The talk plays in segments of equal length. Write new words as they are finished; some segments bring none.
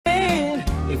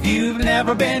If you've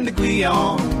never been to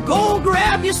Guiyang, go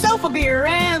grab yourself a beer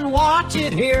and watch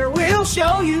it here. We'll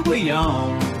show you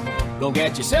Guiyang. Go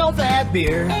get yourself that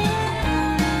beer.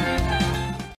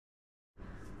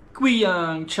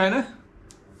 Guiyang, China.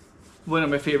 One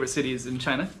of my favorite cities in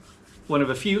China. One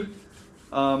of a few.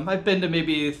 I've been to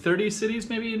maybe 30 cities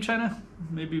maybe in China.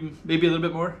 Maybe a little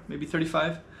bit more, maybe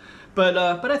 35. But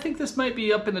I think this might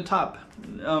be up in the top,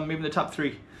 maybe in the top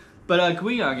 3. But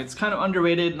Guiyang, it's kind of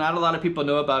underrated. Not a lot of people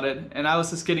know about it, and I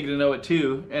was just getting to know it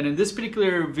too. And in this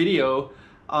particular video,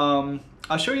 I'll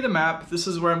show you the map. This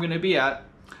is where I'm going to be at,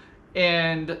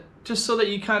 and just so that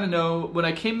you kind of know, when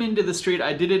I came into the street,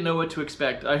 I didn't know what to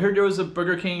expect. I heard there was a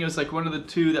Burger King. It was like one of the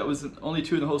 2 that was only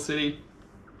 2 in the whole city.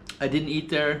 I didn't eat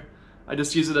there. I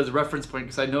just use it as a reference point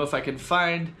because I know if I can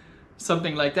find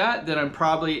something like that, then I'm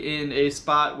probably in a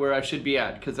spot where I should be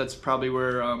at, because that's probably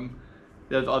where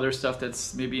there's other stuff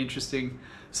that's maybe interesting.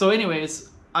 So anyways,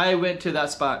 I went to that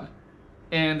spot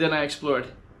and then I explored.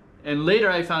 And later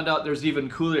I found out there's even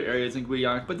cooler areas in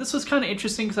Guiyang. But this was kind of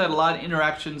interesting because I had a lot of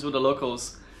interactions with the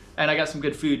locals, and I got some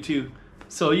good food too.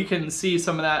 So you can see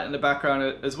some of that in the background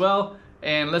as well.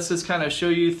 And let's just kind of show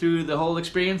you through the whole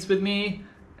experience with me,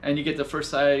 and you get the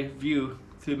first eye view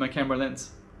through my camera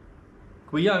lens.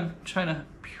 Guiyang, China.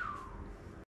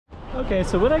 Okay,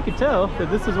 so what I could tell, that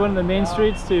this is one of the main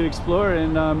streets to explore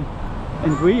in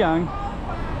Guiyang.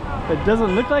 It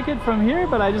doesn't look like it from here,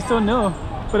 but I just don't know.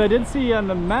 But I did see on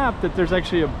the map that there's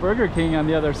actually a Burger King on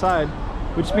the other side,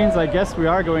 which means I guess we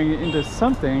are going into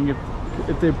something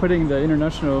if they're putting the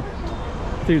international.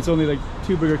 I think it's only like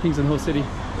 2 Burger Kings in the whole city.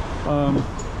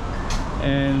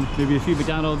 And maybe a few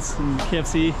McDonald's and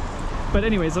KFC. But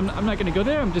anyways, I'm not going to go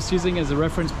there. I'm just using it as a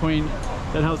reference point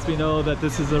that helps me know that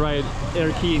this is the right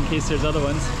Erqi in case there's other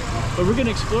ones. But we're going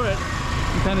to explore it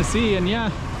and kind of see. And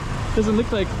yeah, it doesn't look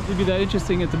like it'd be that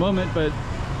interesting at the moment, but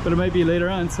it might be later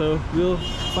on. So we'll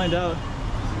find out.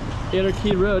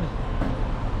 Erqi Road.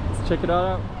 Let's check it all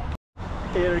out.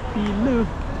 Erqi Lu.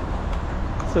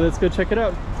 So let's go check it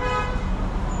out.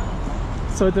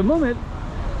 So at the moment,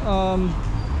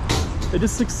 it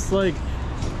just looks like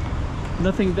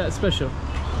nothing that special.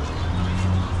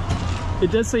 It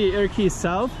does say Erqi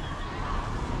South.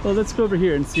 Well, let's go over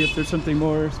here and see if there's something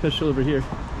more special over here.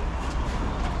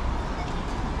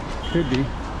 Could be.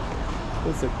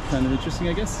 That's kind of interesting,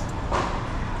 I guess.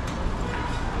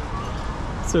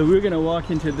 So we're gonna walk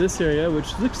into this area,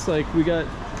 which looks like we got.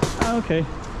 Oh, okay.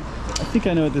 I think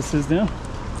I know what this is now.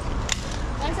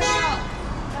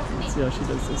 Let's see how she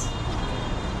does this.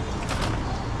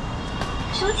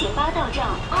 收钱八到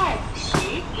账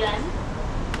20元。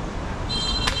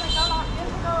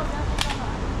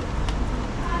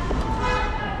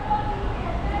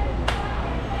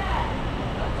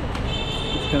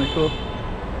 It's kind of cool.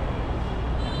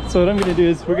 So what I'm gonna do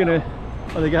is we're gonna.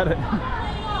 Oh, they got it.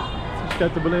 So she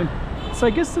got the balloon. So I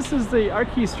guess this is the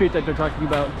Erqi street that they're talking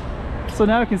about. So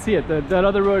now I can see it. That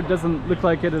other road doesn't look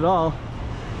like it at all.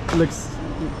 It looks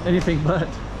anything but.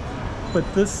 But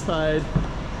this side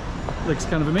looks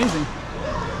kind of amazing.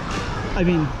 I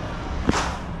mean,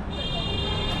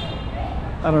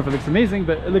 I don't know if it looks amazing,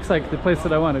 but it looks like the place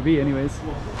that I want to be anyways.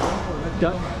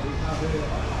 Duck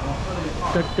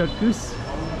goose.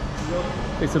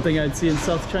 Like something I'd see in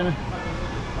South China.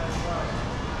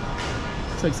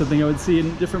 It's like something I would see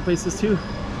in different places too.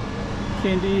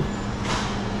 Candy.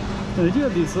 And they do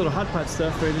have these little hot pot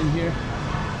stuff right in here.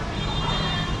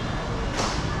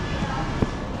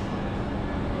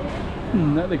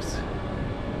 That looks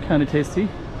kind of tasty.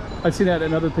 I've seen that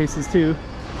in other places too.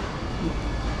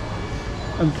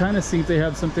 I'm kind of seeing if they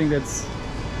have something that's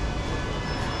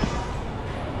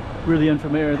really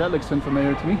unfamiliar. That looks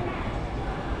unfamiliar to me.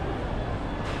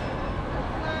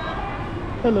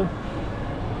 Hello.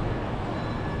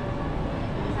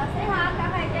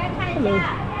 Hello.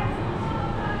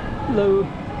 Hello.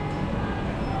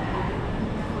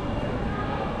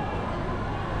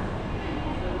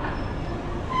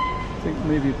 I think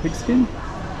maybe a pigskin.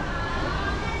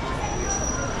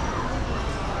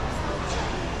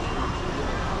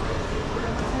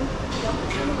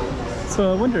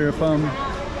 So I wonder if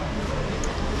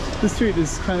this street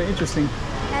is kind of interesting.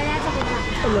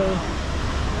 Hello.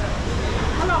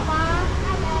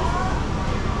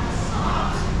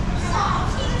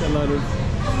 Got a lot of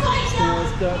snail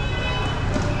stuff.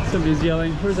 Somebody's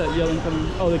yelling. Where's that yelling coming?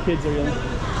 Oh, the kids are yelling.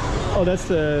 Oh, that's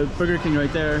the Burger King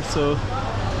right there. So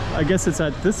I guess it's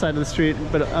at this side of the street,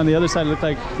 but on the other side it looked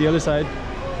like the other side.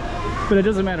 But it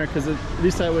doesn't matter because at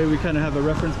least that way we kind of have a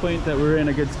reference point that we're in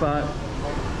a good spot.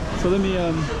 So let me,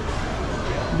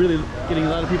 really getting a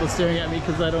lot of people staring at me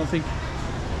because I don't think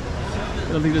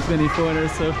there's many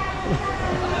foreigners. So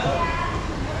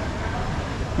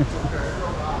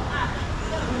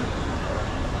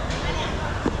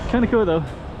Kind of cool though.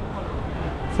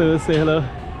 So let's say hello.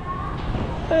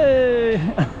 Hey!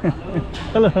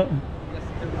 Hello.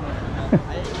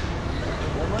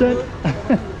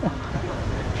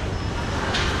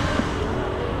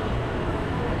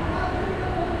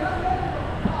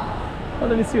 Oh,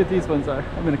 let me see what these ones are.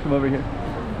 I'm gonna come over here.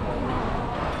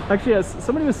 Actually, yes,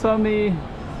 somebody was telling me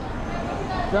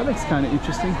that looks kind of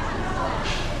interesting.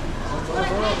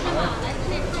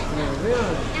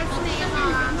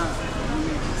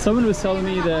 Someone was telling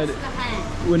me that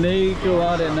when they go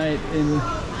out at night in...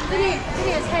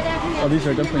 Oh, these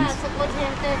are dumplings.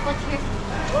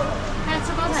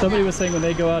 Somebody was saying when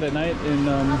they go out at night in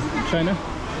China,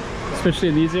 especially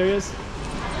in these areas,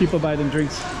 people buy them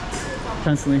drinks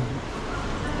constantly.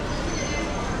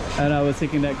 And I was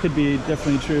thinking that could be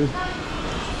definitely true.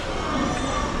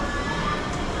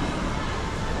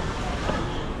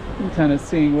 I'm kind of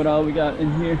seeing what all we got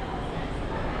in here.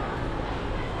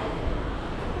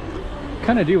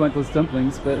 Kind of do want those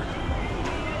dumplings, but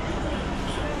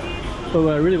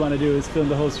what I really want to do is film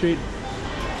the whole street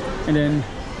and then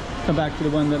come back to the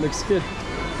one that looks good.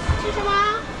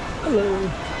 Hello.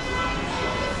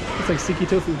 It's like sticky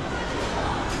tofu.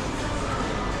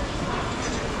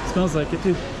 Smells like it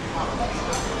too.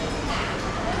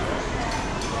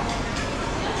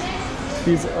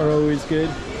 These are always good.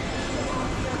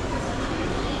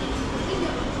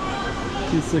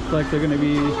 These look like they're going to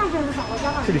be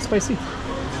pretty spicy.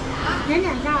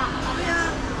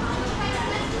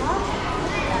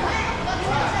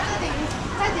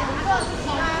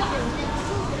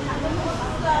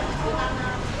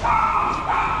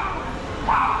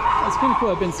 It's kind of cool.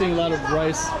 I've been seeing a lot of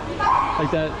rice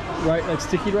like that, right? Like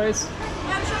sticky rice.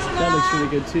 That looks really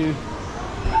good too.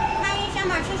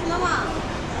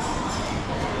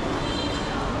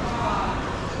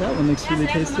 That one looks really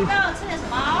tasty.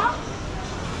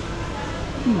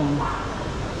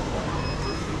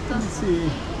 Let's see.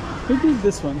 Maybe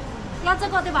this one.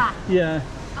 Yeah.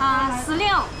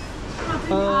 16.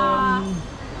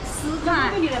 10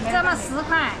块，这么10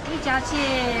块，一加起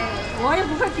我又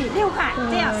不会比6块，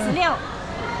这样16。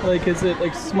Like, is it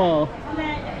like small?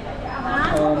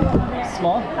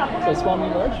 Small? So small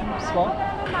mean large? Small?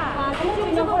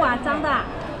 这个碗装的，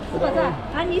是不是？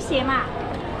啊，你写嘛。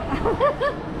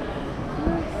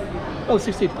Oh,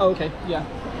 16. Oh, okay. Yeah.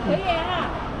 可以啊，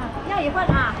要一份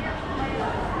啊。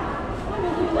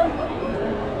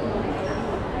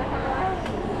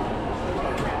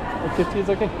50 is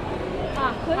okay. 啊，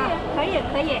可以。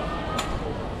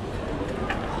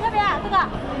要不要这个？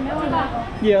这个。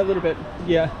 Yeah, a little bit.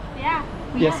 Yeah. 不要，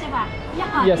不要对吧？要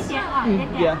啊，一点啊，一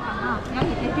点啊，要一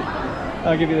点点。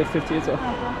I'll give you the 50 as well.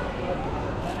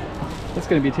 That's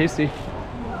gonna be tasty.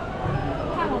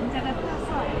 看我们家的特色。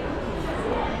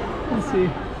 Let's see.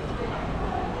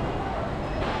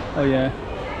 Oh yeah.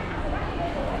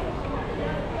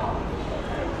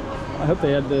 I hope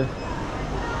they had the...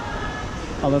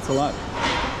 Oh, that's a lot.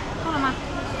 够了吗？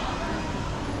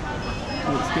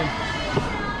 Oh, it's good.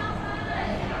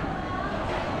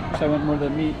 Wish I want more of the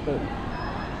meat, but...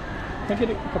 Can I get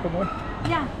a couple more?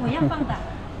 呀，我要放的。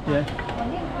 Yeah. 我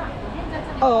练在这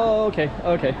里。 Oh, okay,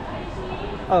 okay.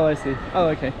 Oh, I see. Oh,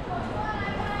 okay.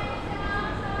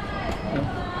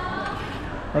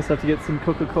 I also have to get some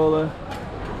Coca-Cola.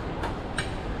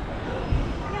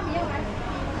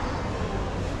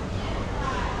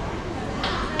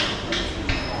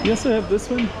 You also have this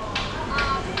one?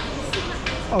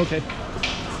 Oh, okay.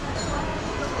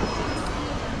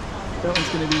 That one's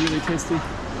going to be really tasty.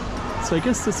 So I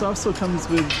guess this also comes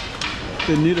with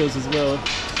the noodles as well.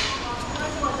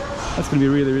 That's going to be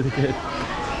really, really good.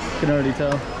 I can already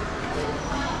tell.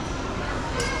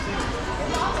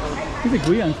 I think the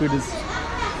Guiyang food is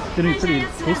going to be pretty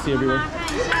tasty everywhere.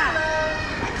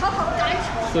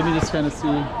 So let me just kind of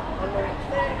see.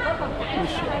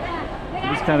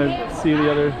 Just kind of see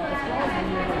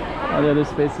all the other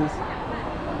spaces.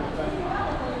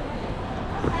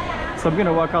 So I'm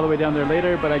gonna walk all the way down there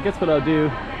later, but I guess what I'll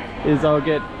do is I'll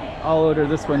order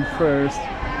this one first,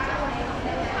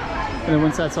 and then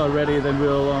once that's all ready, then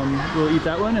we'll eat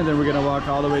that one, and then we're gonna walk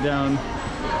all the way down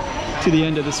to the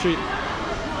end of the street.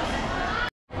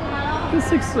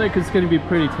 This looks like it's gonna be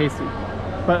pretty tasty,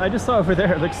 but I just saw over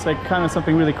there, it looks like kind of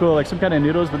something really cool, like some kind of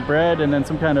noodles with bread and then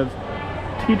some kind of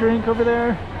tea drink over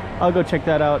there. I'll go check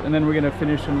that out, and then we're gonna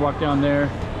finish and walk down there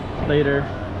later.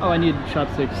 Oh, I need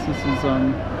chopsticks. This is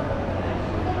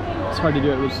it's hard to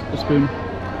do it with a spoon.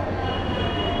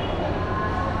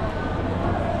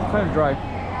 Kind of dry,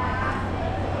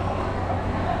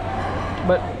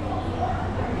 but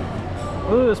a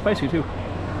little bit spicy too.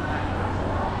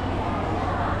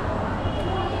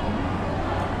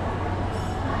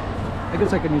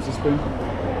 guess I can use a spoon.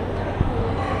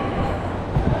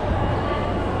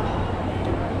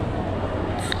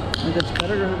 I think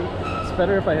it's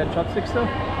better if I had chopsticks though,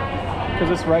 because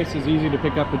this rice is easy to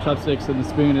pick up with chopsticks and the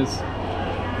spoon is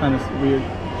kind of weird.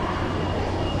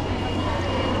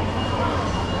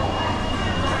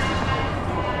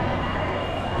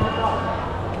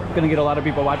 Gonna get a lot of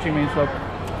people watching me, so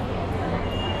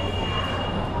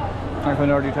I can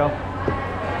already tell.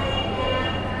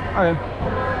 Okay.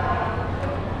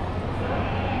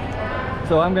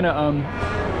 So I'm gonna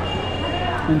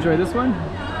enjoy this one,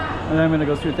 and then I'm gonna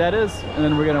go see what that is, and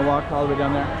then we're gonna walk all the way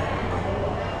down there.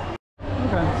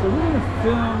 Okay, so we're gonna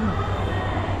film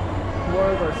more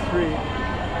of our street.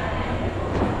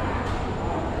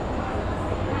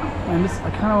 And I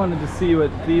kind of wanted to see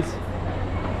what these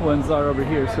ones are over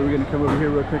here, so we're gonna come over here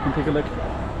real quick and take a look.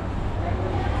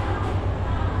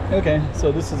 Okay,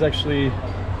 so this is actually,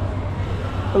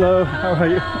 hello, how are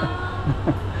you?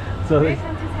 So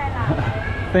Welcome to Thailand.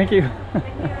 thank you.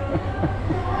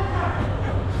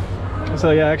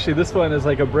 So yeah, actually this one is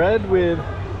like a bread with,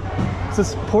 is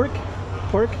this pork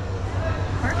or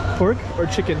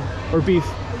chicken or beef?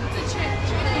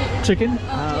 Chicken?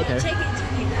 Okay.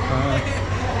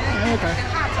 Okay.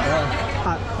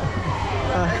 Hot.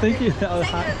 Thank you. That was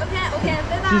hot. Okay,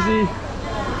 bye-bye. Easy.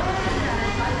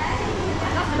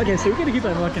 Okay, so we're gonna keep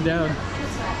on walking down,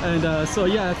 and so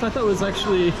yeah, I thought that was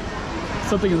actually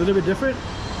something a little bit different.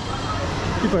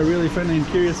 People are really friendly and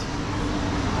curious.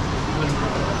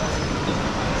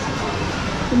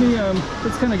 Let me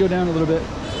let's kind of go down a little bit.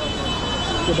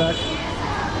 Go back.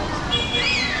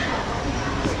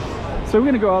 So we're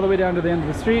gonna go all the way down to the end of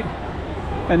the street,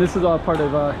 and this is all part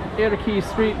of Erqi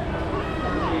Street.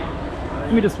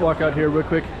 Let me just walk out here real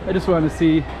quick. I just want to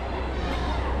see.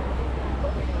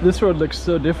 This road looks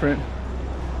so different.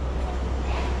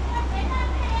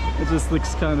 It just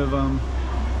looks kind of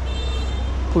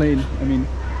plain. I mean,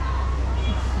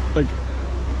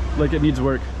 like it needs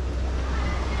work.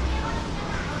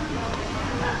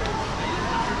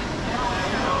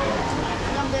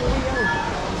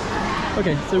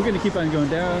 Okay, so we're gonna keep on going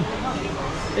down.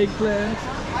 Eggplant.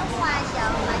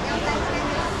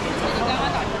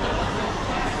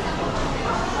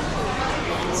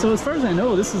 So as far as I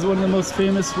know, this is one of the most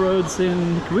famous roads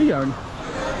in Guiyang.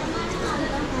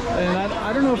 And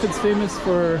I don't know if it's famous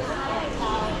for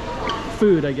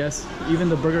food, I guess. Even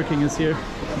the Burger King is here.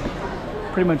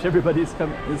 Pretty much everybody is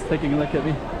taking a look at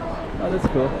me. Oh, that's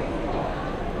cool.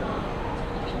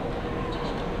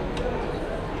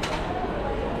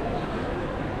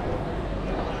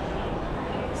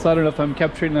 So I don't know if I'm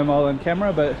capturing them all on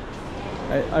camera, but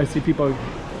I see people,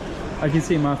 I can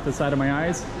see them off the side of my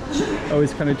eyes,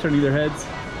 always kind of turning their heads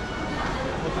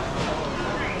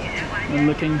and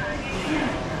looking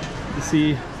to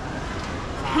see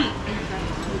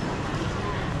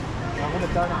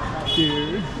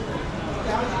here.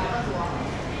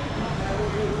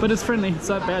 But it's friendly, it's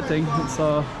not a bad thing. It's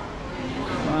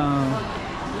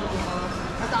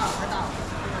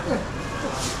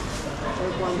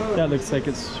that looks like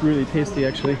it's really tasty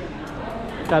actually.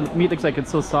 That meat looks like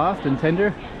it's so soft and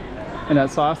tender, and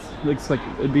that sauce looks like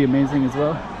it'd be amazing as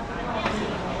well.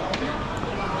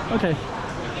 Okay.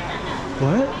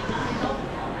 What?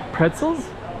 Pretzels?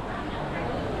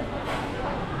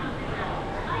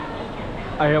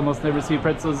 I almost never see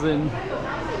pretzels in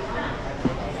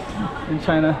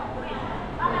China.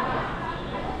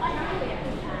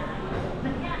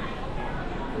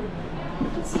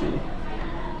 Let's see.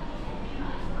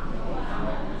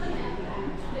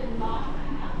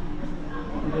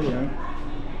 There we are.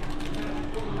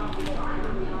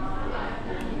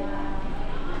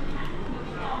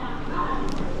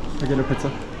 I get a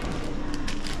pretzel.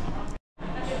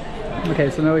 Okay,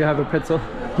 so now we have a pretzel.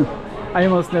 I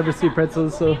almost never see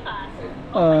pretzels, so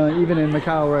even in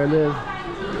Macau where I live,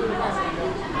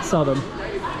 saw them.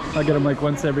 I get them like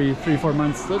once every 3-4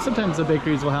 months. So sometimes the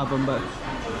bakeries will have them, but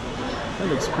that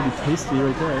looks pretty tasty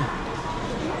right there.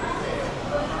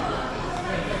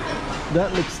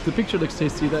 That looks, the picture looks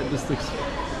tasty, that just looks...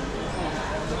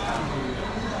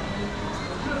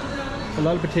 A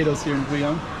lot of potatoes here in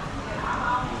Guiyang.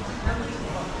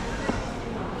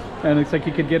 And it looks like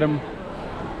you could get them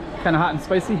kind of hot and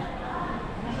spicy.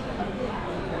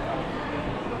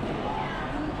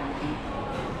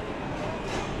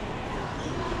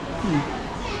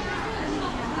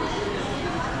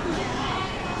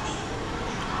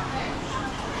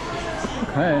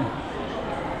 Okay.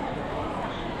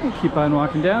 We'll keep on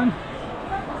walking down.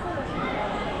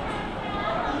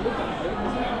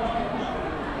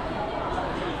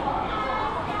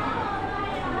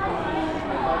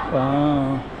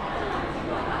 Wow.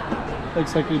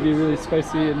 Looks like it'd be really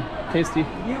spicy and tasty.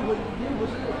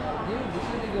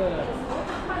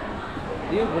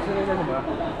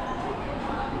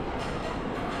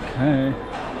 Okay.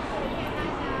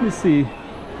 Let me see.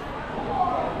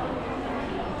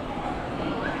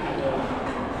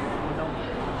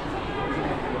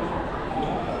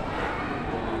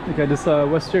 I think I just saw a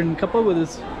Western couple with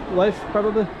his wife,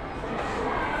 probably.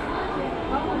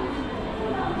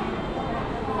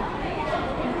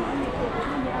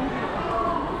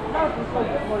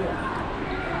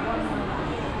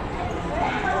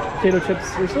 Potato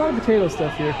chips. There's a lot of potato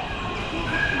stuff here.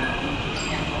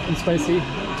 And spicy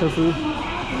tofu.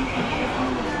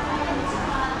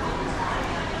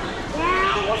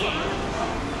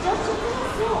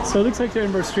 So it looks like the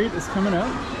Edinburgh Street is coming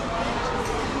out.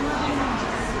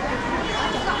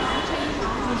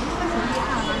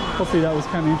 Hopefully that was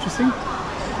kind of interesting.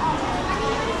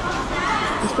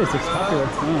 This place looks popular.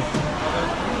 Oh.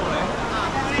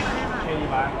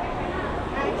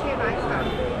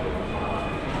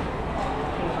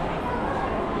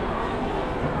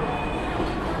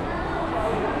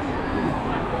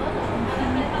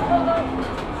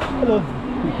 Hello.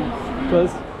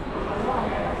 Close.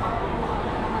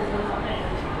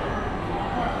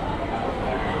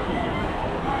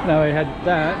 Now I had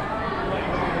that.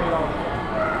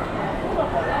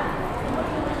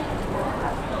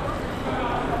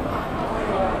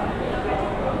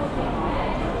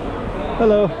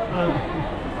 Hello.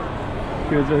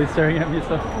 He was really staring at me,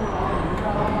 so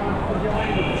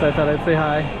I thought I'd say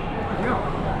hi.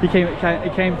 He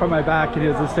came from my back and he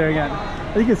was just staring at,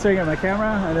 I think he was staring at my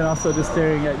camera and then also just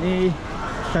staring at me,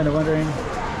 kind of wondering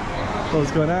what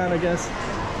was going on, I guess.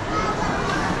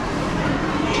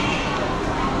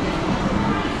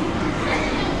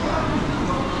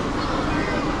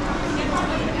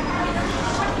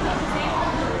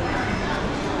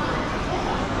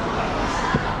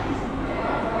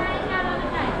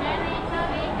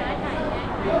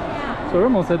 So we're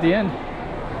almost at the end.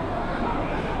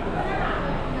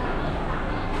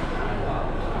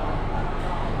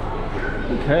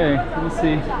 Okay, let me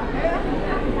see.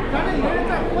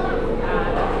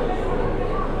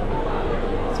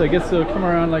 So I guess it'll come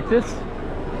around like this.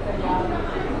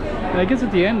 And I guess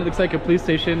at the end it looks like a police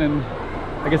station, and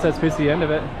I guess that's basically the end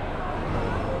of it.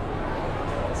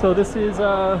 So this is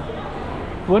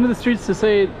one of the streets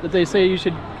that they say you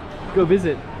should go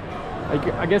visit.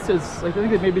 I guess it's, I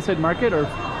think they maybe said market or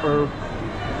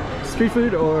street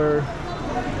food, or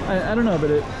I don't know, but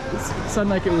it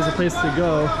sounded like it was a place to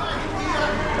go.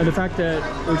 And the fact that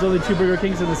there's only 2 Burger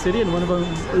Kings in the city and one of them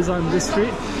is on this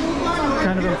street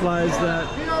kind of implies that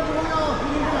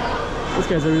these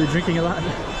guys are really drinking a lot.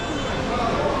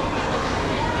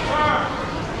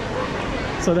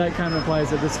 So that kind of implies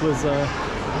that this was,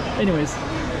 anyways,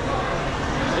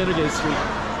 Erqi Street.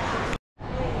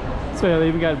 So yeah, they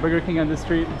even got Burger King on this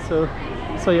street. So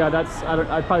yeah, that's,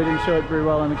 I probably didn't show it very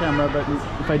well on the camera, but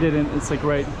if I didn't, it's like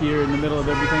right here in the middle of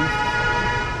everything.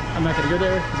 I'm not gonna go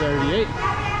there because I already ate,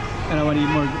 and I want to eat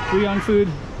more Guiyang food.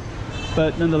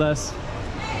 But nonetheless,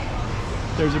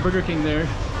 there's a Burger King there.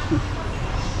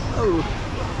 Oh,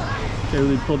 they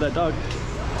really pulled that dog.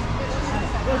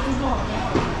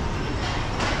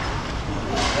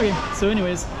 Okay, so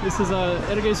anyways, this is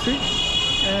Erqi Street.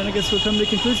 And I guess we'll come to a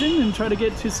conclusion and try to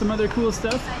get to some other cool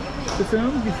stuff to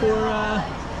film before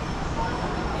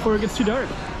it gets too dark.